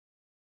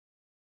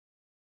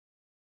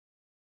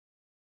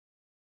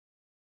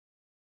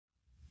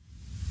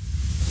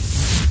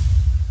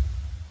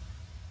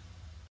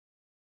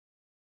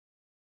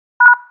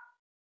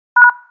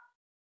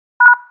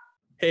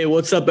Hey,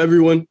 what's up,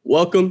 everyone?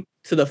 Welcome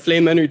to the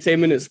Flame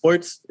Entertainment and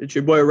Sports. It's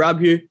your boy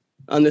Rob here.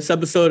 On this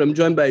episode, I'm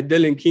joined by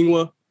Dylan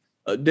Kingwell.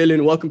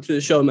 Dylan, welcome to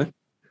the show, man.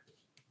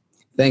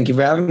 Thank you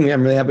for having me.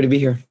 I'm really happy to be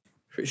here.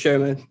 For sure,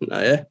 man.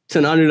 Yeah, it's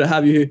an honor to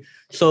have you here.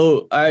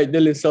 So, all right,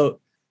 Dylan.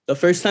 So, the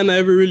first time I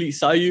ever really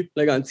saw you,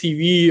 like on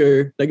TV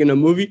or like in a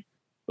movie,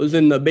 was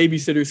in the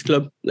Babysitters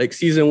Club, like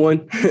season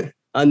 1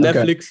 on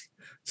Netflix.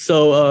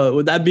 So,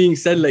 with that being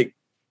said, like,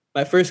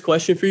 my first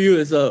question for you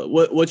is,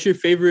 what's your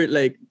favorite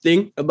like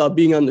thing about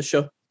being on the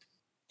show?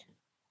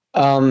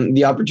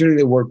 The opportunity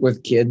to work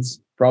with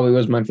kids probably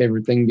was my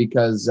favorite thing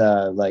because,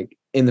 like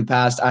in the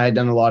past, I had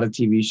done a lot of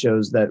TV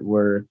shows that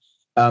were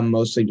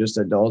mostly just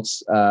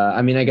adults.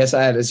 I guess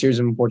I had a series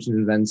of unfortunate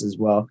events as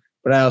well,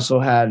 but I also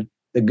had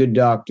The Good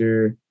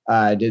Doctor.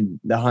 I did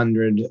The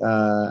 100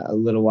 a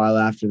little while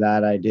after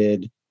that. I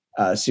did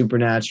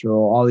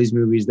Supernatural, all these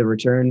movies, The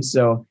Return.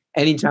 So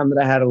anytime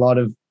that I had a lot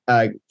of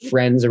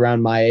friends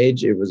around my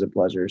age, it was a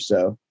pleasure.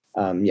 So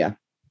yeah.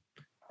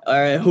 All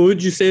right, who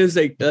would you say is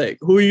like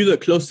who are you the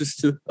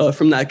closest to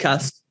from that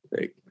cast?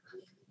 Like,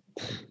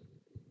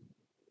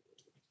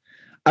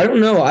 I don't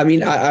know. I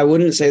mean, I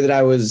wouldn't say that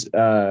I was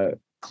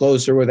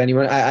closer with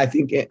anyone. I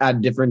think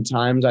at different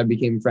times I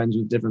became friends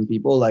with different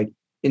people. Like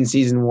in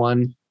season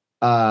 1,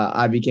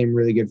 I became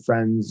really good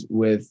friends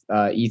with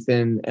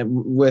Ethan,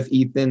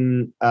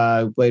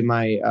 who played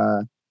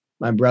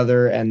my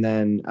brother, and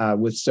then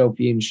with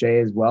Sophie and Shay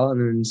as well. And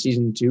then in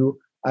season 2,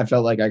 I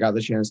felt like I got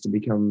the chance to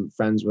become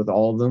friends with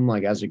all of them,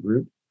 like as a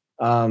group.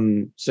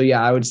 So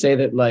yeah, I would say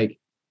that like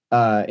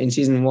in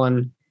season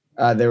 1,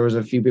 there was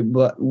a few people,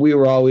 but we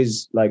were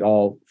always like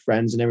all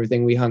friends and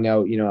everything. We hung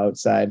out,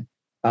 outside.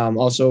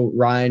 Also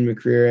Ryan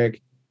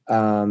McCrearick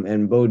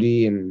and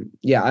Bodie, and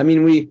yeah, I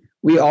mean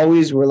we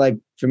always were like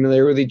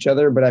familiar with each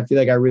other, but I feel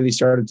like I really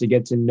started to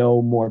get to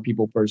know more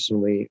people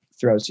personally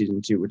throughout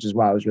season 2, which is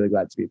why I was really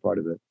glad to be a part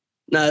of it.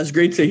 Nah, it's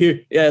great to hear.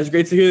 Yeah, it's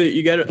great to hear that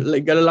you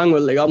get along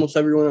with like almost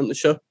everyone on the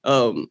show.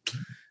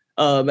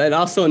 And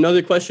also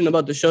another question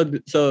about the show.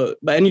 So,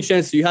 by any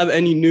chance, do you have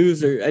any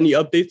news or any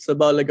updates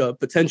about like a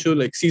potential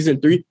like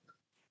season 3?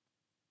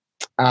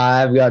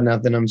 I've got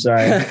nothing. I'm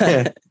sorry.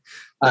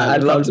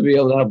 I'd No love to be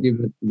able to help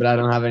you, but I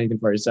don't have anything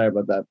for you. Sorry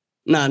about that.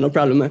 Nah, no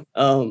problem, man.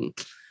 All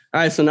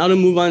right, so now to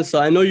move on. So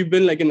I know you've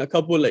been like in a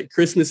couple like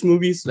Christmas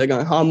movies, like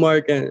on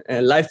Hallmark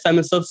and Lifetime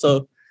and stuff.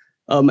 So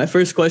my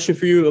first question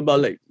for you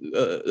about like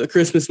the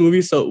Christmas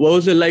movie. So what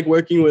was it like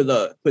working with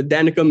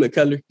Danica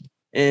McKellar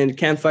and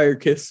Campfire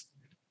Kiss?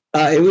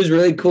 It was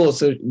really cool.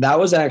 So that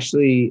was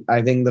actually,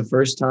 I think, the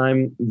first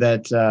time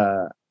that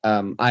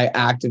I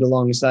acted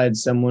alongside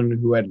someone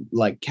who had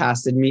like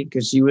casted me,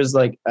 because she was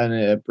like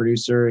a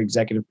producer,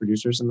 executive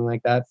producer, something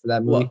like that for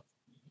that movie.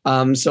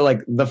 Wow. So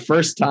like the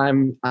first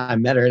time I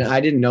met her, and I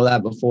didn't know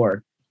that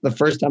before. The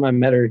first time I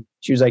met her,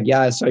 she was like,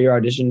 "Yeah, I saw your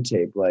audition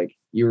tape. Like,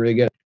 you were really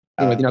good."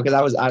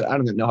 Because I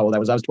don't even know how old I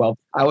was. I was 12.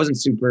 I wasn't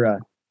super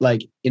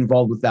like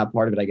involved with that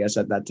part of it, I guess,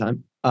 at that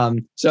time.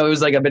 So it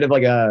was like a bit of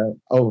like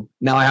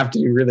now I have to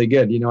do really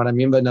good. You know what I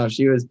mean? But no,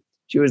 she was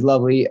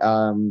lovely.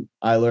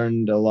 I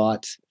learned a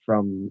lot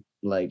from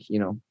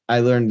I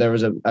learned there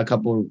was a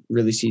couple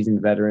really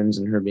seasoned veterans,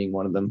 and her being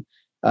one of them.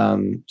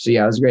 So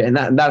yeah, it was great. And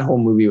that whole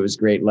movie was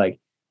great. Like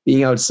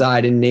being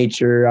outside in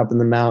nature, up in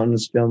the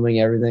mountains, filming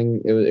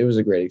everything. It was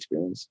a great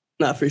experience.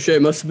 Nah, for sure.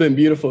 It must have been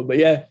beautiful. But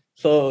yeah,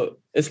 so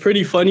it's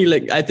pretty funny.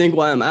 Like, I think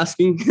why I'm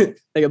asking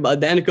like about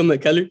Danica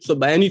McKellar. So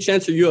by any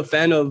chance, are you a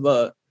fan of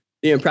The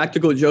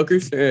Impractical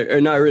Jokers or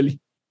not really?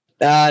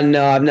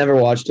 No, I've never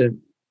watched it.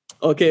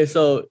 Okay,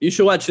 so you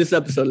should watch this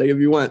episode, like if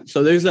you want.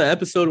 So there's an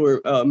episode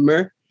where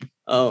Murr,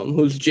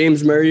 who's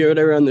James Murray or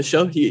whatever on the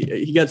show,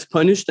 he gets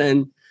punished,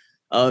 and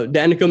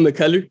Danica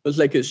McKellar was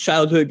like his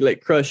childhood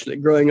like crush,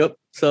 like growing up.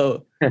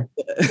 So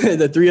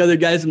the 3 other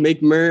guys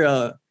make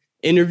Murr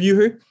interview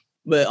her,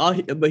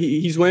 but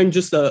he's wearing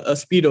just a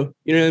Speedo.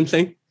 You know what I'm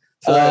saying?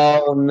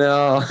 So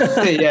no,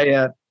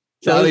 yeah.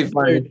 So that'd be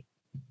funny.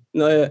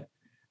 No,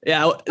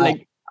 yeah.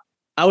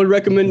 I would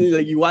recommend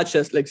like you watch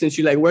this, like since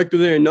you like worked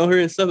with her and know her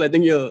and stuff. I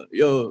think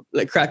you'll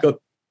like crack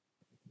up.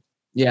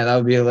 Yeah, that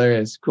would be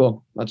hilarious.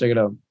 Cool. I'll check it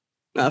out.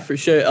 For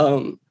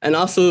sure. And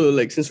also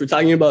like since we're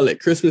talking about like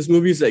Christmas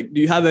movies, like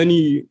do you have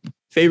any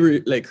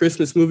favorite like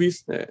Christmas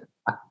movies?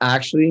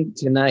 Actually,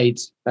 tonight,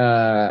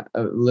 a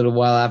little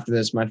while after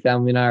this, my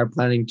family and I are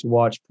planning to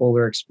watch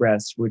Polar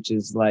Express, which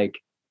is like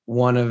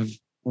one of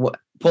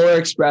Polar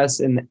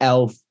Express and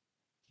Elf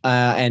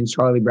and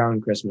Charlie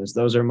Brown Christmas.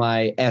 Those are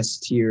my S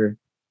tier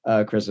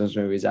Christmas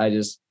movies.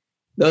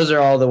 Those are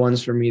all the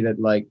ones for me that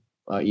like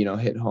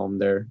hit home.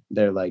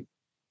 They're like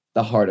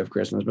the heart of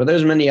Christmas, but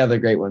there's many other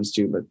great ones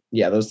too. But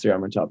yeah, those 3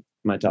 are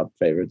my top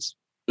favorites.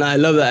 No, I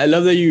love that. I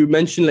love that you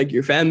mentioned like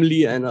your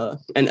family and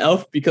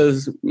Elf,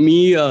 because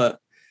me,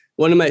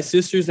 one of my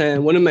sisters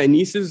and one of my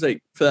nieces,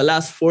 like for the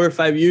last 4 or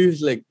 5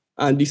 years, like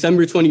on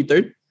December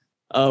 23rd,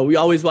 we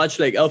always watch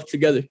like Elf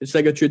together. It's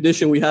like a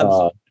tradition we have.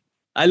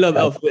 I love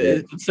Elf.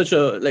 It's such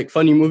a like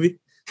funny movie.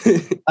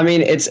 I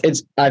mean, it's.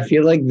 I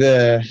feel like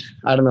I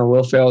don't know.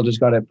 Will Ferrell just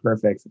got it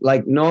perfect.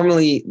 Like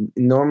normally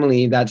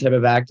that type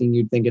of acting,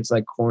 you'd think it's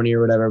like corny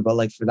or whatever, but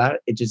like for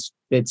that, it just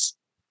fits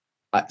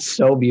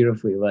so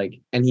beautifully. Like,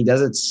 and he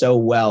does it so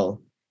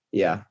well.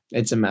 Yeah,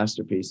 it's a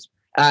masterpiece.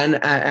 And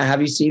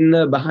have you seen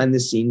the behind the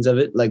scenes of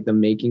it, like the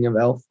making of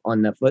Elf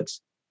on Netflix?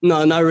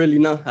 No, not really.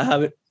 No, I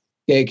haven't.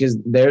 Okay, because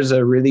there's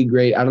a really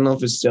great. I don't know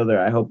if it's still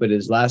there. I hope it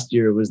is. Last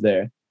year it was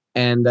there,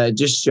 and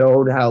just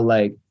showed how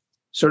like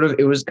sort of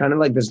it was kind of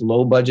like this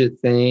low budget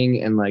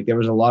thing, and like there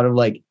was a lot of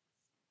like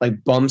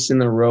bumps in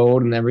the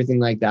road and everything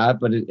like that.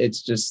 But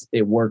it's just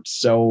it worked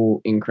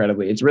so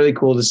incredibly. It's really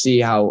cool to see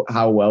how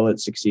well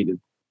it succeeded.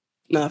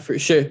 Nah, for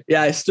sure.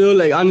 Yeah, I still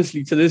like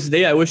honestly to this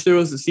day I wish there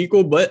was a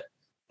sequel, but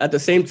at the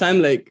same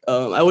time, like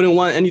I wouldn't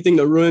want anything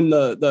to ruin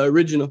the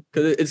original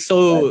because it's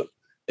so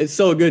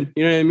good.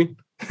 You know what I mean?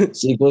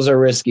 Sequels are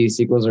risky.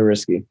 Sequels are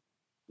risky.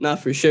 Nah,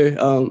 for sure.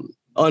 Oh,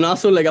 and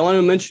also like I want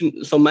to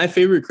mention. So my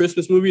favorite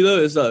Christmas movie though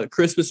is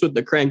Christmas with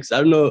the Cranks. I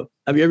don't know.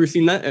 Have you ever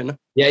seen that? Or no?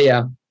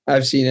 Yeah.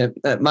 I've seen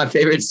it. My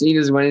favorite scene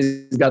is when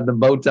he's got the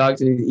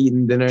Botox and he's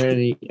eating dinner and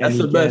he can't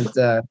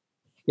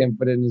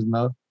put it in his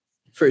mouth.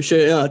 For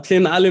sure.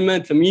 Tim Allen,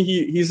 man, to me,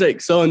 he's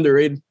like so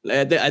underrated.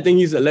 Like, I think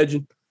he's a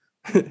legend.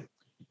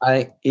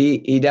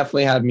 He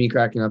definitely had me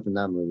cracking up in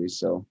that movie.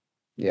 So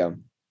yeah.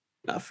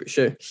 Nah, for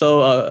sure.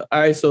 So all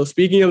right. So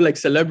speaking of like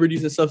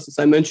celebrities and stuff, since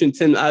I mentioned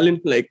Tim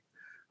Allen, like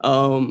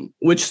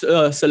which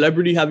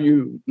celebrity have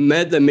you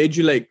met that made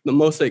you like the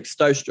most like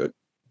starstruck?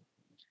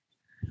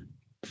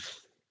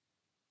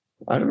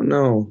 I don't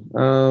know.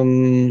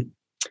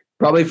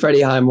 Probably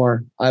Freddie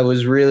Highmore. I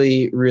was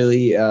really,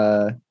 really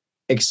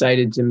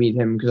excited to meet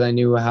him because I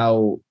knew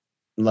how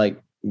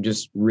like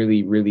just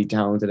really, really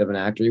talented of an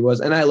actor he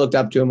was. And I looked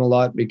up to him a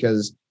lot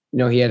because,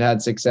 he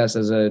had success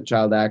as a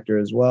child actor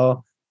as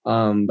well.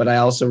 But I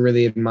also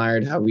really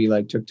admired how he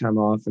like took time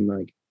off and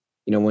like,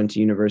 went to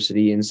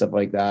university and stuff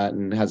like that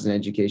and has an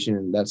education.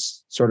 And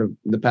that's sort of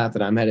the path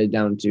that I'm headed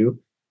down to.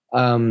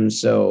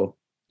 So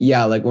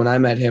yeah, like when I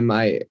met him,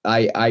 I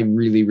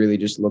really, really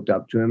just looked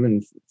up to him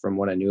and from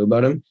what I knew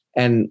about him.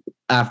 And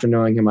after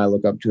knowing him, I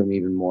look up to him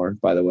even more,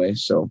 by the way.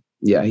 So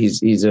yeah,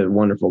 he's a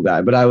wonderful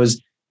guy. But I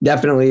was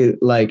definitely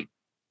like,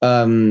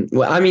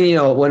 well, I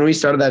mean, when we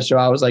started that show,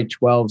 I was like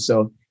 12.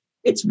 So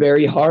it's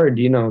very hard,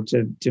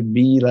 to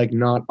be like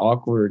not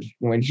awkward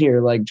when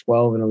you're like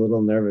 12 and a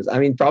little nervous. I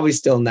mean, probably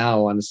still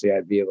now, honestly,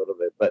 I'd be a little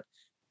bit, but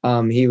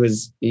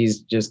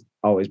he's just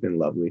always been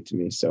lovely to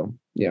me. So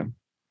yeah.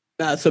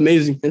 That's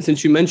amazing. And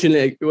since you mentioned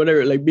like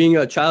whatever, like being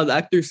a child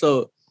actor,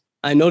 so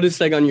I noticed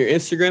like on your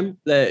Instagram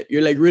that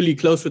you're like really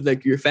close with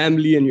like your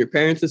family and your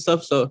parents and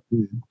stuff. So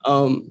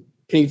can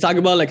you talk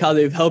about like how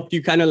they've helped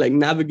you kind of like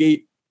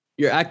navigate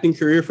your acting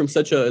career from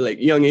such a like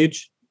young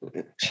age?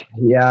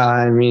 Yeah,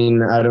 I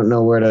mean, I don't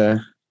know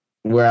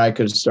where I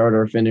could start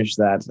or finish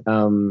that.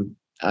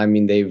 I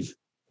mean, they've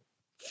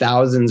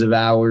thousands of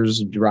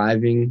hours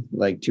driving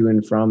like to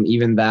and from,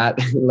 even that,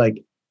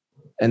 like,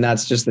 and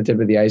that's just the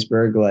tip of the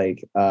iceberg.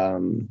 Like,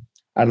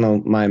 I don't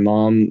know, my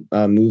mom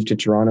moved to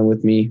Toronto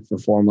with me for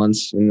 4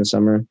 months in the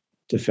summer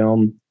to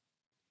film.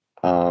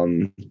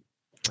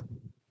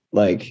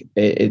 Like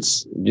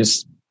it's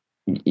just,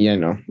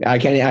 I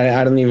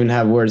don't even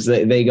have words.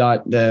 They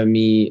got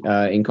me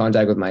in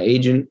contact with my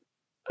agent,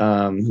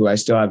 who I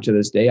still have to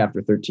this day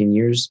after 13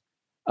 years.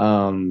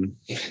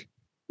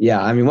 Yeah,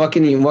 I mean, what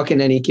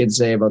can any kid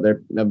say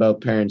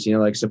about parents?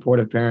 Like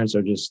supportive parents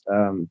are just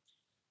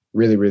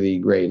really, really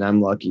great. And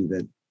I'm lucky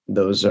that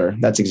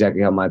that's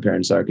exactly how my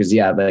parents are. Cause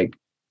yeah, like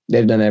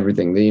they've done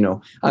everything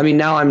I mean,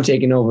 now I'm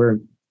taking over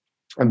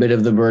a bit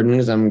of the burden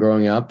as I'm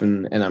growing up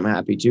and I'm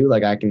happy to,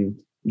 like, I can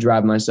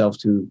drive myself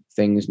to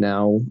things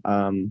now.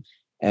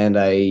 And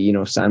I,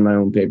 sign my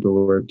own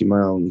paperwork, do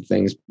my own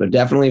things, but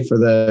definitely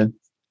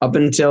up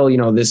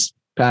until, this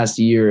past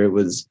year, it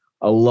was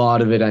a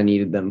lot of it I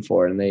needed them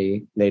for, and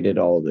they did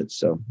all of it.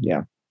 So,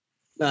 yeah.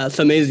 That's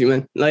amazing,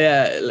 man. Like,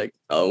 yeah, like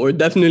we're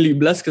definitely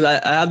blessed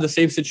because I have the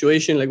same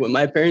situation like with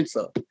my parents.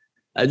 So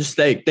I just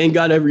like thank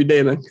God every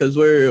day, man, because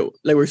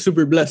we're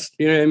super blessed.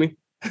 You know what I mean?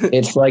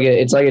 It's like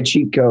a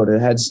cheat code, a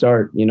head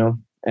start,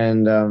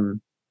 and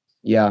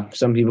yeah,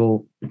 some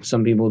people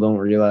don't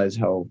realize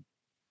how.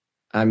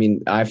 I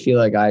mean, I feel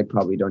like I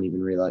probably don't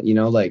even realize,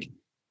 like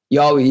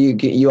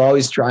you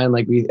always try and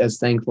like be as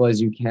thankful as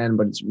you can,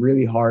 but it's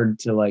really hard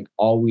to like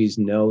always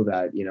know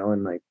that,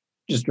 and like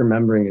just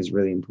remembering is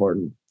really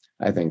important,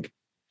 I think.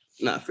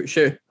 Nah, for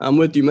sure. I'm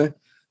with you, man.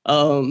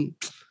 All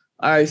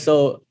right.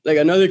 So like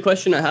another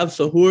question I have.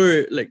 So who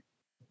are like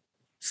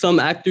some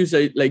actors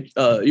that like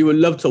you would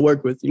love to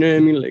work with? You know what I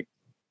mean? Like,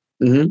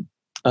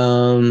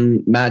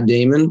 Matt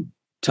Damon,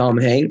 Tom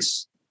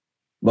Hanks,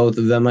 both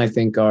of them I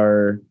think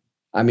are,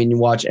 I mean, you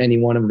watch any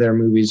one of their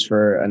movies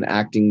for an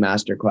acting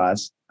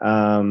masterclass.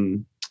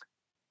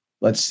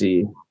 Let's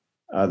see.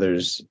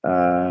 Others.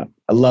 I'd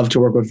love to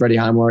work with Freddie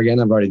Highmore again.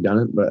 I've already done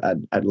it, but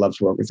I'd love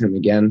to work with him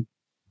again.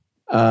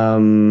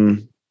 I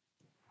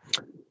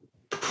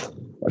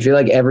feel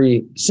like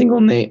every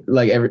single name,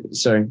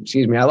 sorry,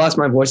 excuse me. I lost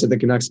my voice at the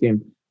Canucks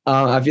game.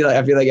 I feel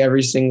like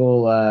every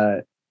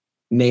single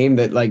name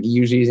that like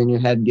usually is in your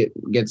head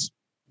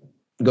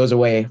goes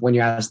away when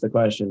you ask the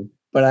question.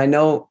 But I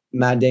know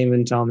Matt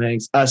Damon, Tom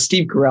Hanks,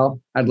 Steve Carell.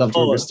 I'd love to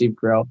work with Oh, Steve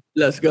Carell.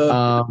 let's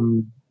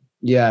go.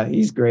 Yeah,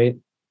 he's great.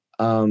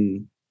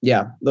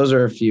 Yeah, those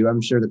are a few.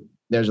 I'm sure that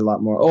there's a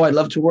lot more. Oh, I'd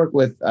love to work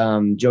with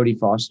Jodie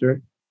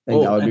Foster. I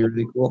think that Oh, would be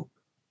really cool.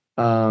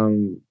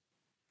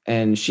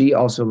 And she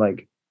also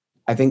like,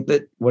 I think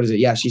that what is it?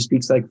 Yeah, she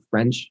speaks like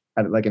French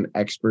at like an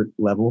expert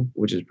level,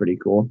 which is pretty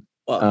cool.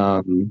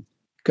 wow.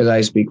 Because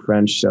I speak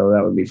French, so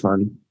that would be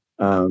fun.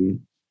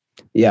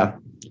 Yeah,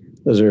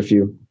 those are a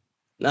few.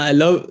 I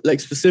love,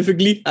 like,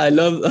 specifically, I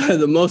love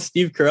the most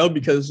Steve Carell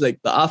because, like,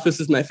 The Office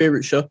is my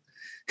favorite show.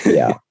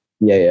 Yeah,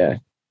 yeah.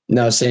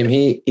 No, same.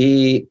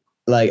 He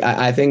like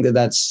I think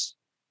that's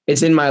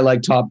it's in my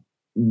like top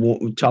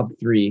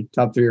three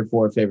or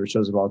four favorite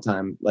shows of all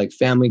time. Like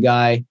Family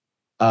Guy,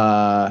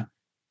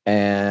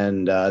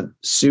 and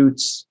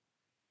Suits,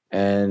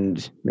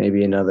 and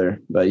maybe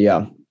another. But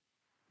yeah.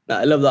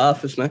 I love The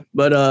Office, man.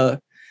 But all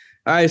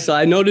right, so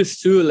I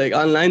noticed too, like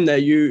online,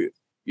 that you're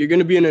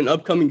gonna be in an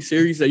upcoming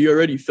series that you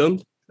already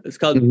filmed. It's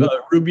called Mhm.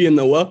 Ruby in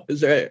the Well.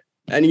 Is there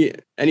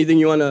anything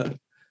you wanna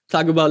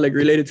talk about, like,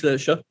 related to that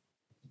show?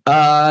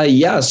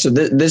 Yeah. So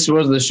this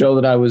was the show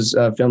that I was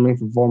filming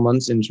for 4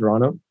 months in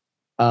Toronto.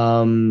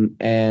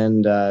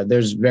 And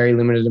there's very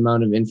limited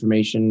amount of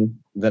information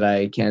that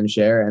I can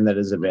share and that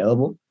is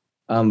available.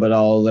 But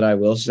all that I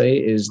will say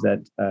is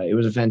that it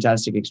was a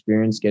fantastic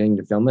experience getting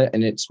to film it,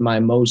 and it's my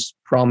most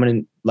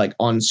prominent like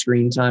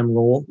on-screen time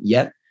role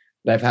yet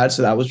that I've had.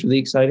 So that was really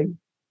exciting.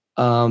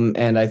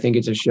 And I think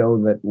it's a show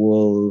that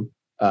will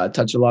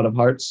touch a lot of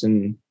hearts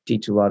and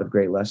teach a lot of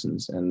great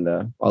lessons. And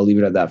I'll leave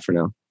it at that for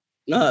now.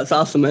 No, that's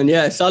awesome, man.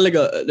 Yeah, I saw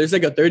there's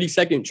like a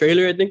 30-second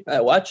trailer, I think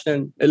I watched,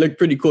 and it looked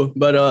pretty cool.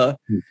 But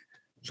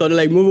so to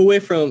like move away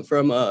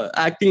from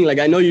acting, like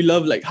I know you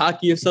love like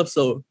hockey and stuff.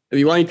 So if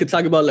you want, you could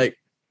talk about like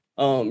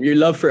your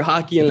love for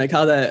hockey and like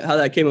how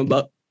that came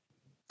about.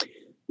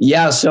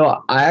 Yeah,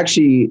 so I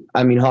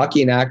mean,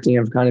 hockey and acting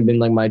have kind of been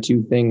like my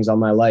two things all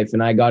my life,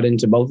 and I got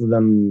into both of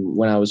them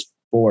when I was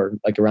 4,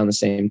 like around the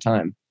same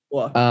time.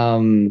 Wow.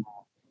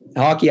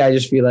 Hockey, I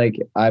just feel like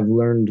I've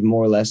learned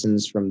more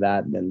lessons from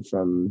that than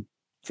from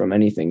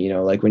anything. You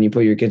know, like when you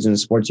put your kids in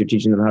sports, you're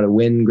teaching them how to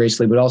win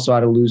gracefully, but also how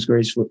to lose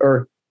gracefully,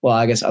 or well,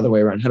 I guess other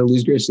way around, how to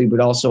lose gracefully, but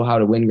also how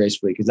to win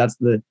gracefully, because that's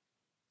the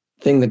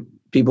thing that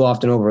people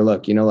often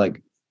overlook. You know,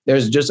 like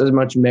there's just as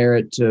much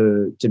merit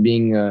to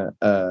being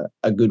a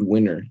good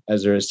winner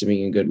as there is to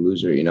being a good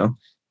loser. You know,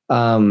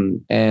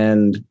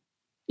 and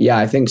yeah,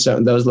 I think so.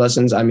 Those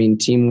lessons, I mean,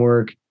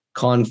 teamwork,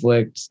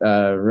 conflict,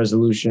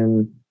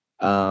 resolution,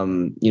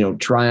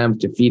 triumph,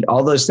 defeat,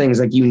 all those things.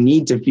 Like you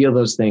need to feel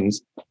those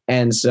things.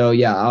 And so,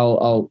 yeah,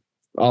 I'll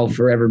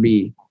forever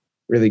be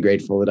really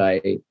grateful that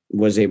I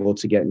was able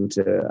to get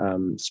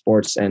into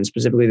sports, and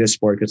specifically this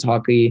sport, because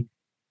hockey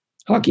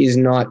is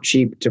not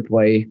cheap to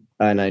play,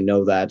 and I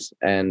know that,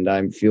 and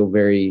I feel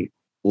very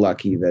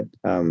lucky that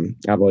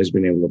I've always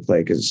been able to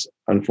play, because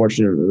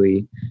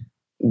unfortunately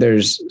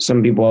there's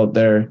some people out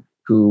there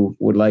who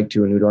would like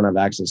to and who don't have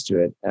access to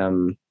it,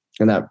 and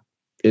that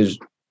is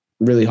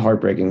really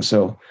heartbreaking.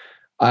 So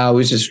I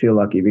always just feel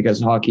lucky,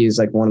 because hockey is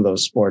like one of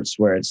those sports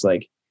where it's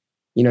like,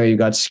 you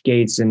got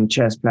skates and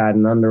chest pad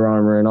and Under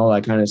Armour and all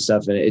that kind of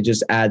stuff, and it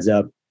just adds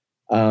up.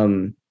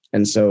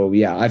 And so,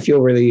 yeah, I feel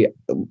really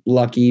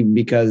lucky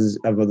because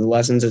of the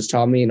lessons it's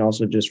taught me, and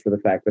also just for the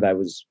fact that I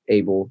was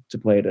able to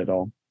play it at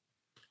all.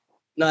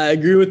 No, I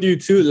agree with you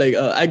too. Like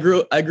I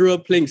grew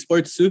up playing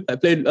sports too. I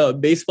played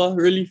baseball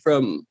really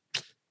from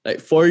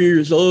like 4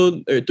 years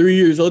old or 3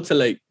 years old to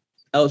like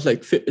I was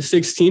like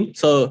 16.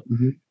 So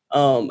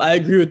I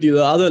agree with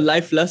you. All the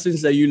life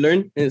lessons that you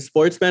learn in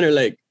sports, man, are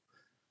like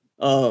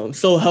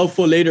so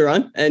helpful later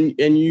on, and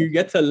you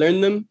get to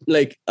learn them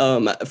like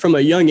from a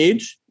young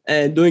age,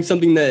 and doing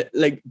something that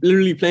like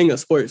literally playing a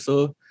sport.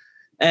 So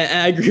and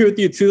I agree with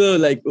you too, though.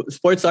 Like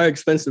sports are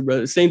expensive,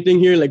 bro. Same thing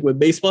here, like with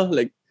baseball.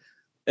 Like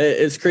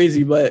it's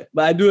crazy, but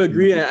I do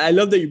agree, and I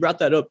love that you brought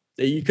that up.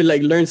 That you could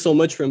like learn so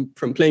much from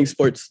playing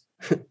sports.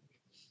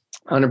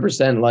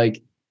 100%.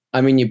 Like,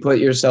 I mean, you put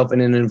yourself in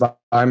an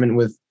environment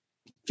with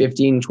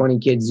 15, 20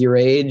 kids your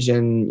age,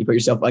 and you put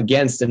yourself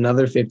against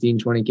another 15,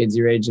 20 kids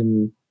your age,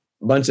 and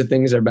a bunch of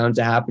things are bound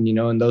to happen,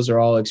 and those are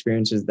all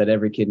experiences that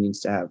every kid needs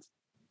to have.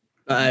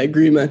 I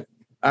agree, man.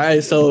 All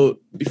right, so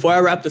before I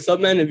wrap this up,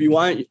 man, if you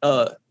want,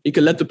 you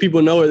could let the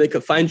people know where they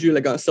could find you,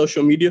 like on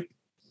social media.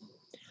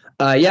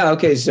 Yeah,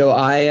 okay. So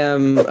I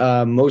am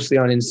mostly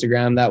on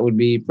Instagram. That would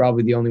be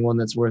probably the only one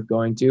that's worth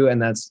going to,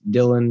 and that's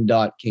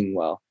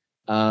Dylan.Kingwell.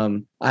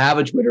 I have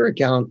a Twitter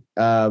account,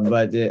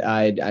 but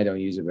I don't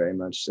use it very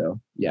much. So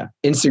yeah,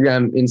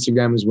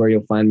 Instagram is where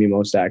you'll find me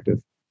most active.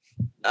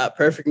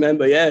 Perfect, man.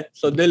 But yeah,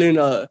 so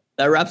Dylan,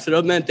 that wraps it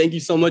up, man. Thank you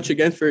so much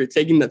again for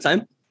taking the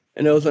time,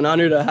 and it was an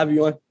honor to have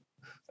you on.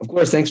 Of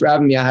course, thanks for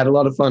having me. I had a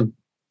lot of fun.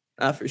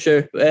 For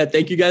sure. But, yeah,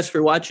 thank you guys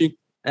for watching,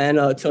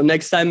 and till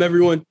next time,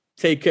 everyone,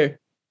 take care.